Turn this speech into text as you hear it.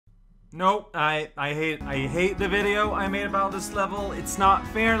Nope, I hate the video I made about this level. It's not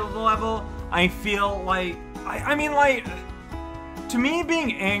fair to the level. I feel like, I mean, like, to me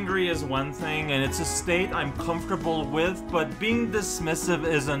being angry is one thing, and it's a state I'm comfortable with, but being dismissive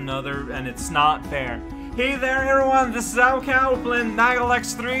is another, and it's not fair. Hey there everyone, this is Alcal playing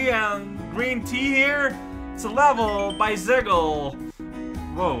MaGLX3 and green tea here. It's a level by Ziggle.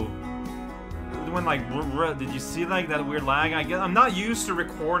 Whoa. When like, did you see like that weird lag? I guess I'm not used to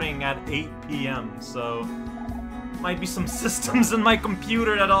recording at 8 p.m. so might be some systems in my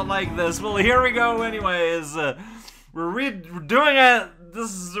computer that don't like this. Well, here we go. Anyways, we're doing it.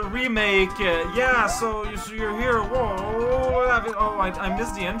 This is a remake. Yeah. So you're here. Whoa. Oh, I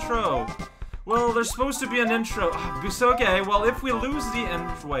missed the intro. Well, there's supposed to be an intro. So okay. Well, if we lose the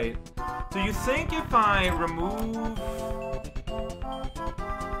intro, wait. Do you think if I remove?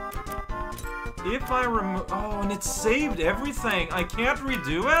 Oh, and it saved everything. I can't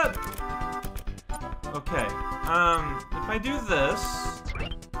redo it? Okay. If I do this,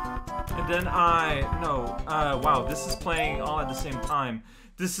 and then wow, this is playing all at the same time.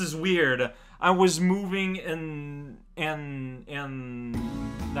 This is weird. I was moving in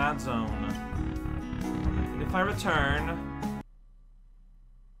that zone. If I return,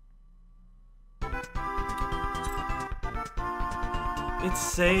 it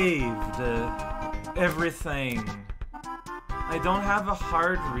saved everything. I don't have a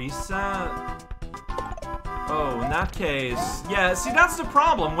hard reset. Oh, in that case, yeah, see that's the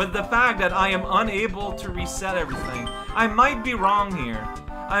problem with the fact that I am unable to reset everything. I might be wrong here.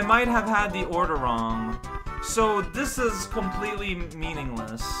 I might have had the order wrong. So this is completely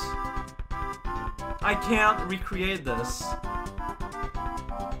meaningless. I can't recreate this.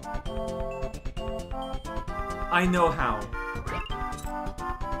 I know how.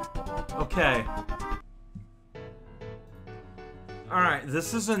 Okay. Alright,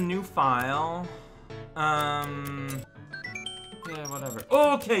 this is a new file. Yeah, whatever.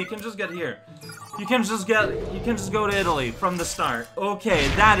 Okay, you can just get here. You can just go to Italy from the start. Okay,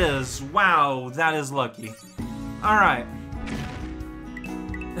 wow, that is lucky. Alright.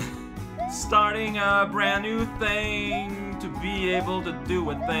 Starting a brand new thing to be able to do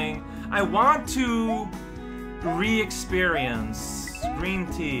a thing. I want to re-experience green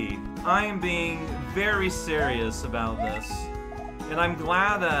tea. I am being very serious about this, and I'm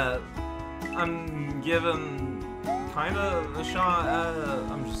glad that I'm given kind of a shot at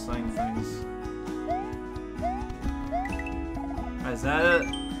I'm just saying things. Is that it?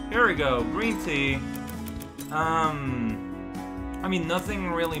 Here we go, green tea. I mean,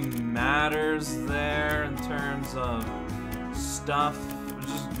 nothing really matters there in terms of stuff. I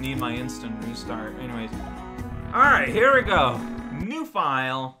just need my instant restart. Anyways. Alright, here we go. New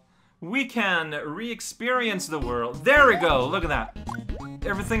file. We can re-experience the world. There we go, look at that.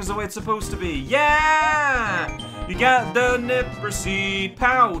 Everything's the way it's supposed to be. Yeah! You got the nipper seed,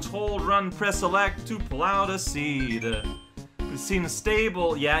 pouch, hold, run, press select to pull out a seed. We've seen a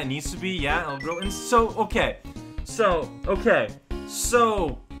stable, yeah, it needs to be, yeah, it'll grow. And so, okay.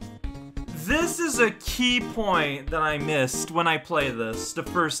 So, this is a key point that I missed when I played this the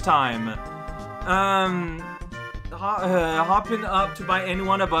first time. Hopping up to buy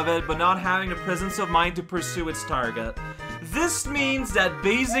anyone above it, but not having the presence of mind to pursue its target. This means that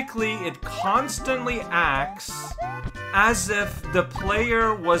basically it constantly acts as if the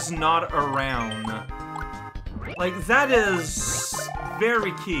player was not around. Like, that is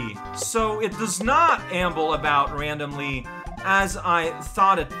very key. So it does not amble about randomly as I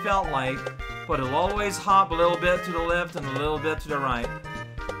thought it felt like, but it'll always hop a little bit to the left and a little bit to the right.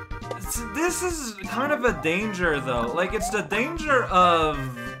 This is kind of a danger, though. Like, it's the danger of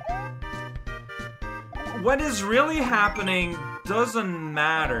what is really happening doesn't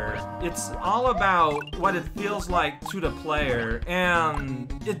matter. It's all about what it feels like to the player, and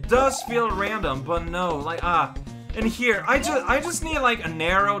it does feel random, but no, like, and here, I just need, like, an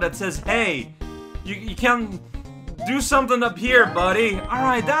arrow that says, hey, you can do something up here, buddy.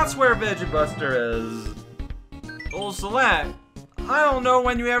 Alright, that's where Veggie Buster is. Old select. I don't know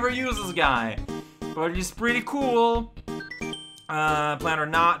when you ever use this guy, but he's pretty cool. Planter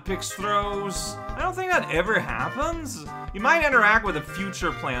not picks throws. I don't think that ever happens. You might interact with a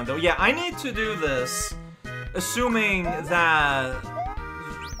future plan, though. Yeah, I need to do this, assuming that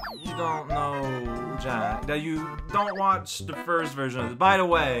you don't know Jack, that you don't watch the first version of it. By the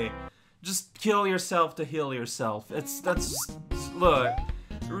way, just kill yourself to heal yourself. Look,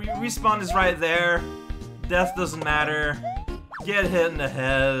 respawn is right there. Death doesn't matter. Get hit in the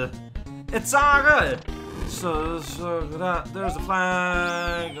head. It's all good. So that, there's a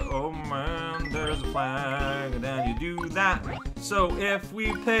flag. Oh man, there's a flag. And then you do that. So if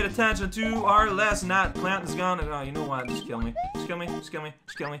we paid attention to our lesson, that plant is gonna. Oh, you know what? Just kill me. Just kill me. Just kill me.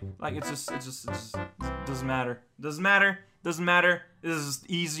 Just kill me. Like it just doesn't matter. Doesn't matter. Doesn't matter. This is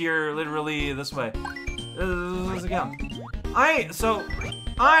easier, literally this way. Again.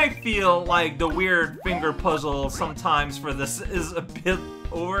 I feel like the weird finger puzzle sometimes for this is a bit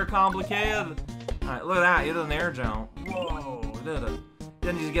overcomplicated. Alright, look at that, you did an air jump. Whoa, you did it.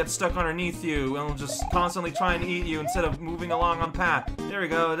 Then you get stuck underneath you and it'll just constantly try and eat you instead of moving along on path. There we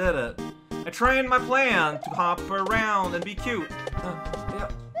go, I did it. I trained my plan to hop around and be cute.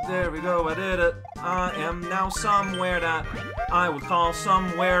 Yep, there we go, I did it. I am now somewhere that I would call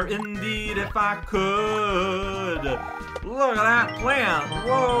somewhere indeed if I could. Look at that plant.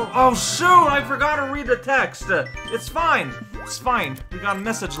 Whoa. Oh shoot, I forgot to read the text. It's fine. It's fine. We got a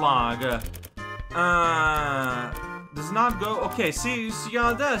message log. Does not go. Okay, see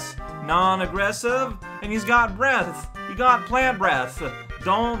on this. Non-aggressive, and he's got breath. You got plant breath.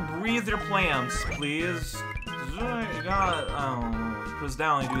 Don't breathe your plants, please. You got push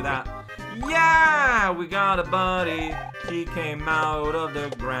down and do that. Yeah, we got a buddy. He came out of the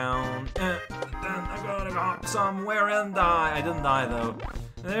ground. And I gotta go somewhere and die. I didn't die though.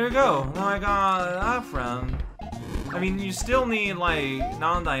 There you go. Now I got a friend. I mean, you still need like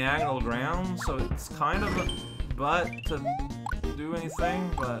non-diagonal ground, so it's kind of a butt to do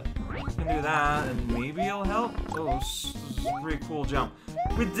anything, but you can do that, and maybe it'll help. Oh, this is a pretty cool jump.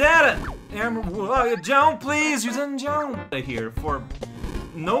 We did it! Jump, please! You didn't jump here for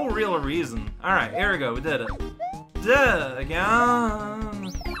no real reason. Alright, here we go. We did it. Did it again.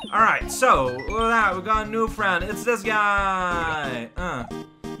 Alright, so look at that. We got a new friend. It's this guy.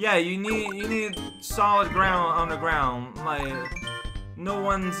 Yeah, you need solid ground on the ground. Like, no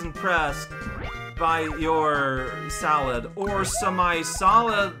one's impressed by your salad or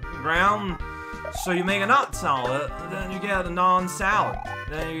semi-solid ground. So you make it not solid, then you get a non-salad.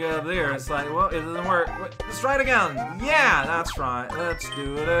 Then you get there. It's like, well, it doesn't work. Wait, let's try it again. Yeah, that's right. Let's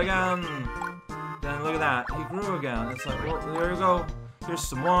do it again. Then look at that. He grew again. It's like, well, there you go. Here's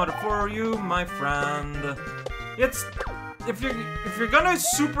some water for you, my friend. It's if you're gonna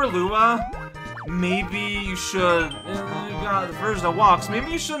super Lua, maybe you should. You got the version that walks.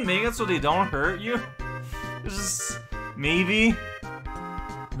 Maybe you shouldn't make it so they don't hurt you. It's just maybe.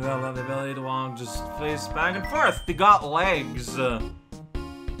 They'll have the ability to walk just face back and forth. They got legs.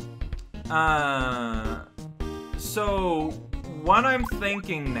 So what I'm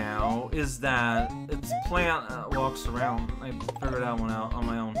thinking now is that it's plant walks around. I figured that one out on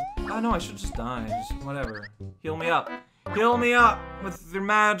my own. Oh no, I should just die. Just whatever. Heal me up. Heal me up with your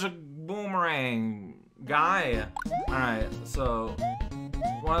magic boomerang, guy. Alright, so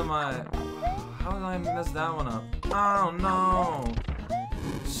what am I? How did I mess that one up? Oh no.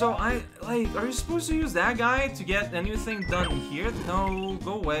 So are you supposed to use that guy to get anything done here? No,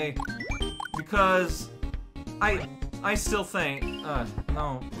 go away. Because I still think,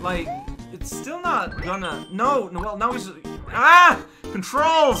 no, like, it's still not gonna, no, well, now he's,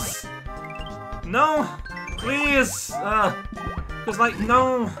 controls! No, please, cause like,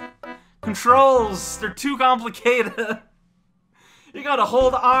 no, controls, they're too complicated. You gotta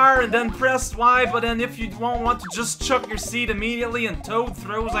hold R and then press Y, but then if you won't want to just chuck your seed immediately and Toad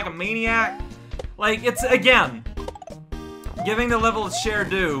throws like a maniac, like, it's, again, giving the level its share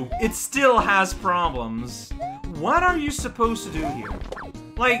due, it still has problems. What are you supposed to do here?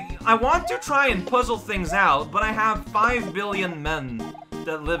 Like, I want to try and puzzle things out, but I have 5 billion men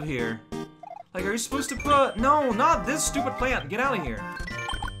that live here. Like, are you supposed to put... No, not this stupid plant. Get out of here.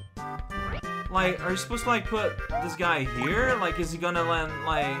 Like, are you supposed to, like, put this guy here? Like, is he gonna land,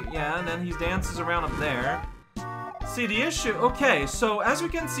 like... Yeah, and then he dances around up there. See, the issue... Okay, so, as we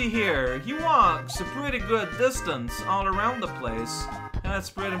can see here, he walks a pretty good distance all around the place. And that's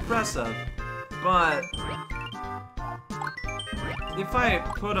pretty impressive. But... if I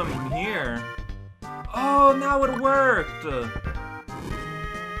put him here... Oh, now it worked!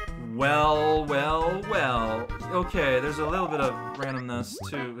 Well, well, well. Okay, there's a little bit of randomness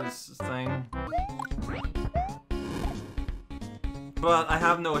to this thing. But I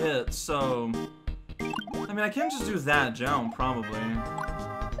have no hits, so... I mean, I can just do that jump, probably.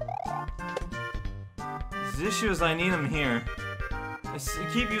 The issue is I need him here. I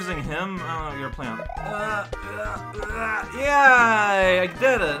keep using him. Oh, you're a plant. Yeah, I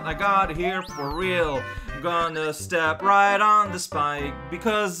did it. I got here for real. I'm gonna step right on the spike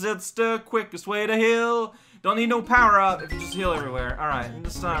because it's the quickest way to heal. Don't need no power up if you just heal everywhere. Alright, and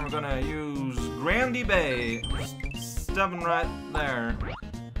this time we're gonna use Grandy Bay. Just stepping right there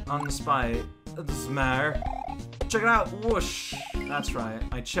on the spike. It doesn't matter. Check it out, whoosh. That's right,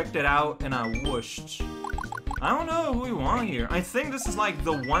 I checked it out and I whooshed. I don't know who we want here. I think this is like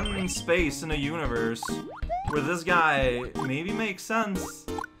the one space in the universe where this guy maybe makes sense.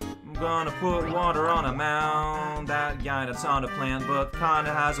 I'm gonna put water on a mound. That guy that's on a plant, but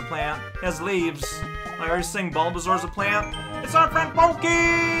kinda has a plant. He has leaves. I already saying Bulbasaur's a plant. It's our friend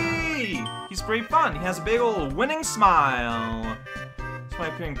Pokey! He's pretty fun. He has a big old winning smile.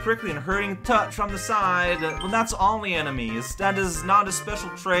 Swiping quickly and hurting touch from the side. Well, that's all the enemies. That is not a special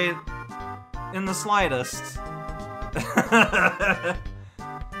trait in the slightest.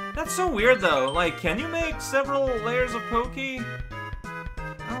 That's so weird though. Like, can you make several layers of Pokey?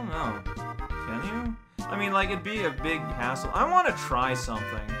 I don't know. Can you? I mean, like, it'd be a big hassle. I want to try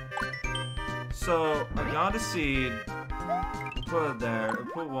something. So, I got a seed. Put it there.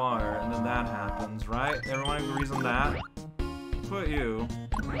 Put water, and then that happens, right? Everyone agrees on that? Put you.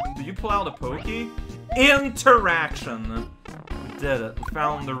 Did you pull out a Pokey? Interaction! We did it. We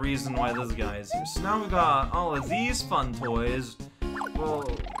found the reason why this guy is here. So now we got all of these fun toys. Well,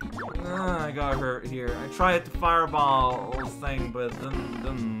 I got hurt here. I tried the fireball thing, but it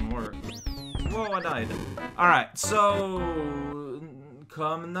didn't work. Whoa, I died. Alright, so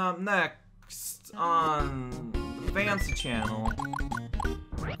coming up next on the Fancy Channel,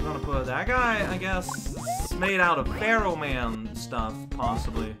 I'm gonna put that guy, I guess, made out of Pharaoh Man stuff,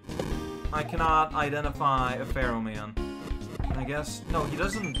 possibly. I cannot identify a Pharaoh Man. I guess, no, he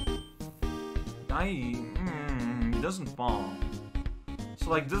doesn't die. He doesn't fall. So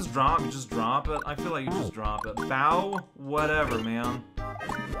like this drop, you just drop it. I feel like you just drop it. Bow, whatever, man.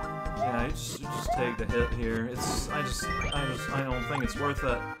 Yeah, you just take the hit here. I don't think it's worth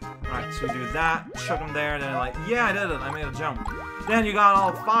it. Alright, so you do that, chuck him there, then like, yeah, I did it, I made a jump. Then you got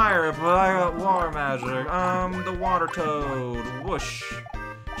all fire, but I got water magic. The water toad, whoosh.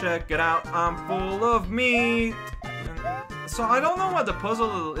 Check it out, I'm full of meat. And so I don't know what the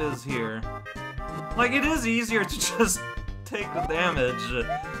puzzle is here. Like, it is easier to just take the damage.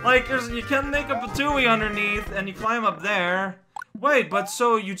 Like, you can make a Patooey underneath, and you climb up there. Wait, but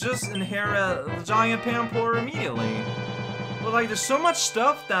so you just inherit the giant Pampor immediately. But like, there's so much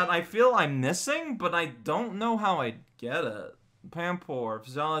stuff that I feel I'm missing, but I don't know how I'd get it. Pampor,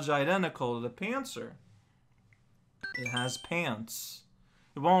 physiology identical to the Panther. It has pants.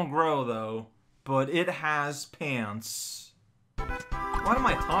 It won't grow though, but it has pants. What am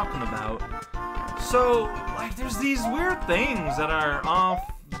I talking about? So, like, there's these weird things that are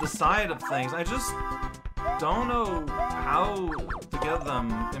off the side of things. I just don't know how to get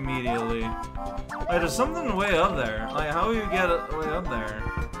them immediately. Like, there's something way up there. Like, how do you get it way up there?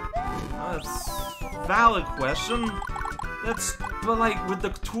 That's a valid question. But like, with the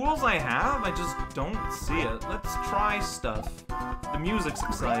tools I have, I just don't see it. Let's try stuff. The music's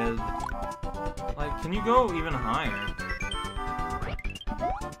excited. Like, can you go even higher?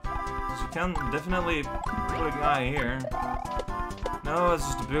 You can definitely put a guy here. No, it's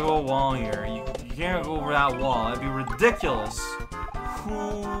just a big old wall here. You can't go over that wall. That'd be ridiculous.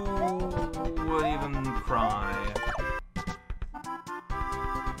 Who would even cry?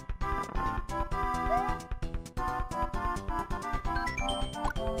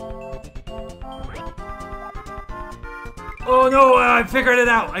 Oh no, I figured it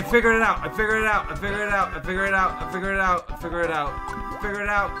out! I figured it out! I figured it out! I figured it out! I figured it out! I figured it out! I figured it out! I figured it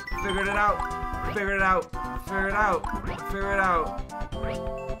out! Figured it out! Figured it out! Figured it out! Figured it out!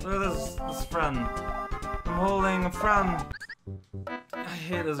 Look at this friend. I'm holding a friend. I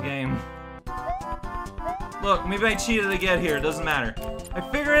hate this game. Look, maybe I cheated to get here, it doesn't matter. I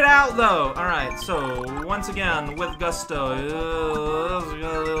figured it out though! Alright, so once again, with gusto. There's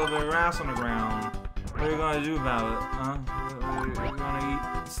got a little bit of grass on the ground. What are you gonna do about it, huh? You're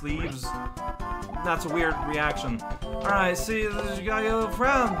gonna eat sleeves? That's a weird reaction. Alright, see, you got your little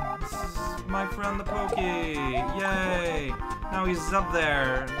friend. This is my friend the Pokey. Yay! Now he's up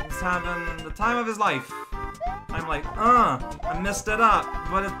there. He's having the time of his life. I'm like, I messed it up,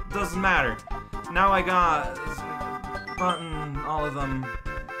 but it doesn't matter. Now I got button, all of them.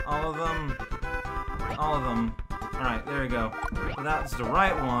 All of them. All of them. Alright, there we go. So that's the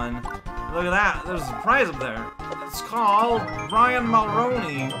right one. Look at that, there's a prize up there. It's called Brian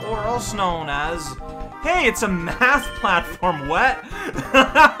Mulroney, or also known as... Hey, it's a math platform, what?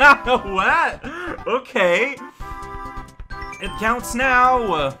 What? Okay. It counts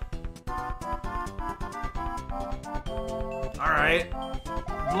now. Alright.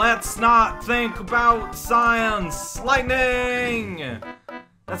 Let's not think about science. Lightning!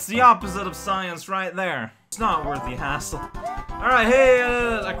 That's the opposite of science right there. It's not worth the hassle. Alright, hey,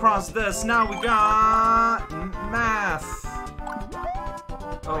 across this, now we got math.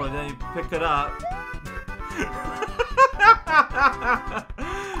 Oh, and then you pick it up.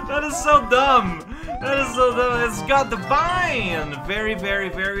 That is so dumb. That is so dumb. It's got the vine. Very, very,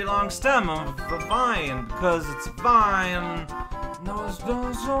 very long stem of the vine. Because it's vine. No, it's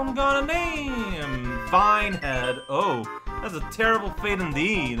got a name. Vinehead. Oh, that's a terrible fate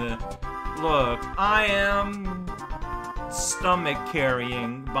indeed. Look, I am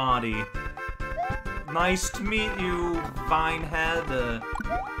stomach-carrying body. Nice to meet you, Vinehead.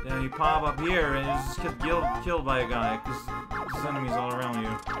 Yeah, you pop up here and you just get killed by a guy, because there's enemies all around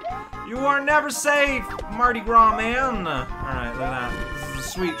you. You are never safe, Mardi Gras man! Alright, look at that. This is a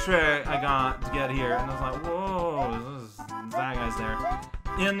sweet trick I got to get here. And I was like, whoa, that guy's there.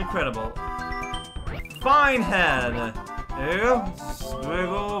 Incredible. Vinehead! There you go. Big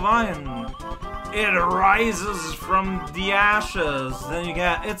ol' vine. It rises from the ashes. Then you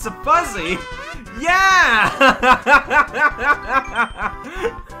get, it's a fuzzy! Yeah!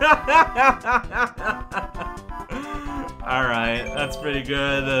 Alright, that's pretty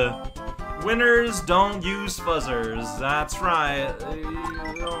good. Winners don't use fuzzers. That's right.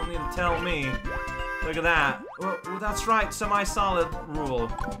 You don't need to tell me. Look at that. Well, that's right, semi-solid rule.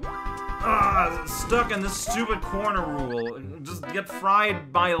 Stuck in this stupid corner rule. Just get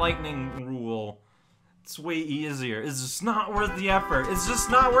fried by lightning rule. It's way easier. It's just not worth the effort. It's just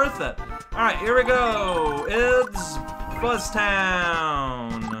not worth it. Alright, here we go. It's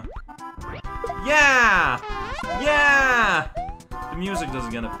Buzztown. Yeah! Yeah! The music doesn't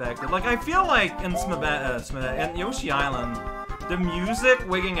get affected. Like, I feel like in in Yoshi Island, the music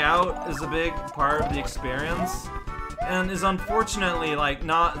wigging out is a big part of the experience. And is unfortunately, like,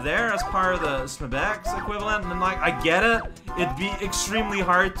 not there as part of the SMBX equivalent. And, like, I get it. It'd be extremely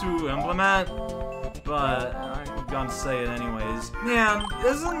hard to implement. But I'm gonna say it anyways. Man,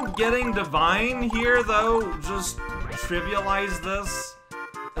 isn't getting Divine here, though, just trivialize this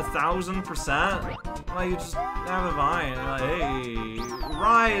 1000%? Like, you just have a Vine, like, hey,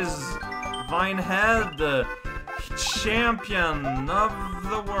 rise, Vinehead, the champion of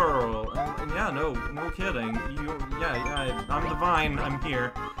the world. And yeah, no kidding. Yeah, I'm Divine, I'm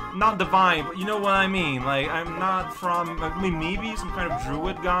here. Not divine, but you know what I mean. Like, I'm not from, I mean, maybe some kind of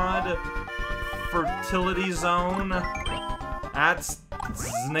druid god. Fertility zone. That's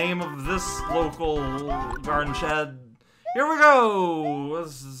the name of this local garden shed. Here we go!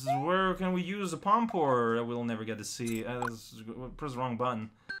 This is where can we use a Pompor that we'll never get to see. Press the wrong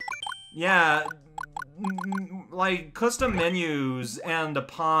button. Yeah, like custom menus and the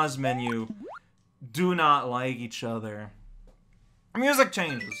pause menu do not like each other. Music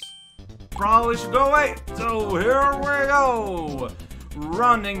changes. Probably should go away. So here we go.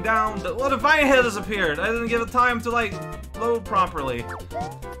 Running down the... Well, the Vinehead has appeared. I didn't give it time to, like, load properly.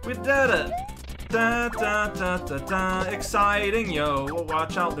 We did it. Da da da da da. Exciting, yo. Well,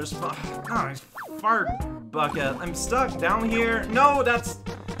 watch out, there's... God, fart bucket. I'm stuck down here. No, that's...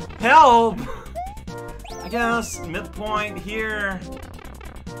 Help! I guess, midpoint here.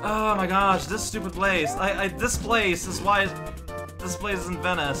 Oh my gosh, this stupid place. This place is why... This place is in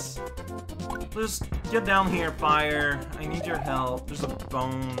Venice. Just get down here, fire. I need your help. There's a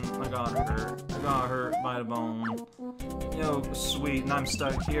bone. I got hurt. I got hurt by the bone. Yo, sweet, and I'm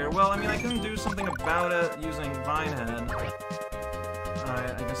stuck here. Well, I mean, I can do something about it using Vinehead.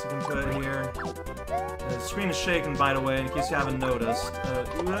 Alright, I guess I can put it here. The screen is shaking, by the way, in case you haven't noticed.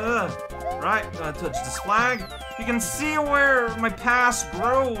 Right, gonna touch this flag. You can see where my past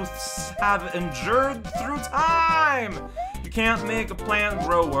growths have endured through time! You can't make a plant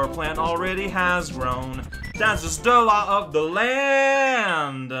grow where a plant already has grown. That's just the law of the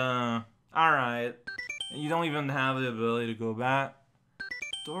land! Alright. You don't even have the ability to go back.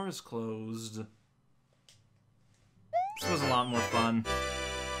 Door is closed. This was a lot more fun.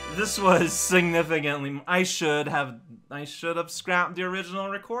 This was significantly... I should have scrapped the original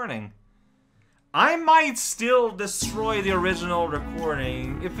recording. I might still destroy the original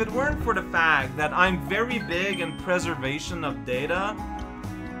recording if it weren't for the fact that I'm very big in preservation of data,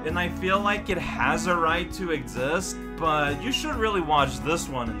 and I feel like it has a right to exist, but you should really watch this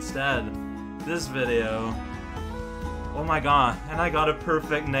one instead. This video. Oh my god, and I got a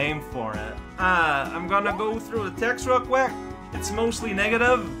perfect name for it. I'm gonna go through the text real quick. It's mostly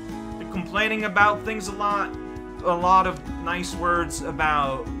negative. They're complaining about things a lot of nice words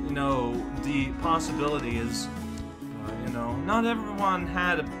about, you know, the possibilities. You know, not everyone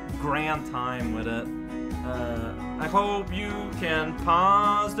had a grand time with it. I hope you can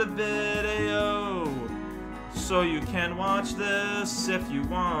pause the video so you can watch this if you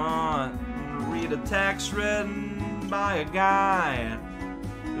want. Read a text written by a guy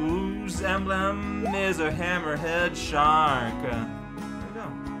whose emblem is a hammerhead shark. There we go.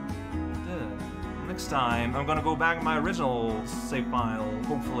 next time, I'm gonna go back to my original save file,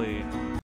 hopefully.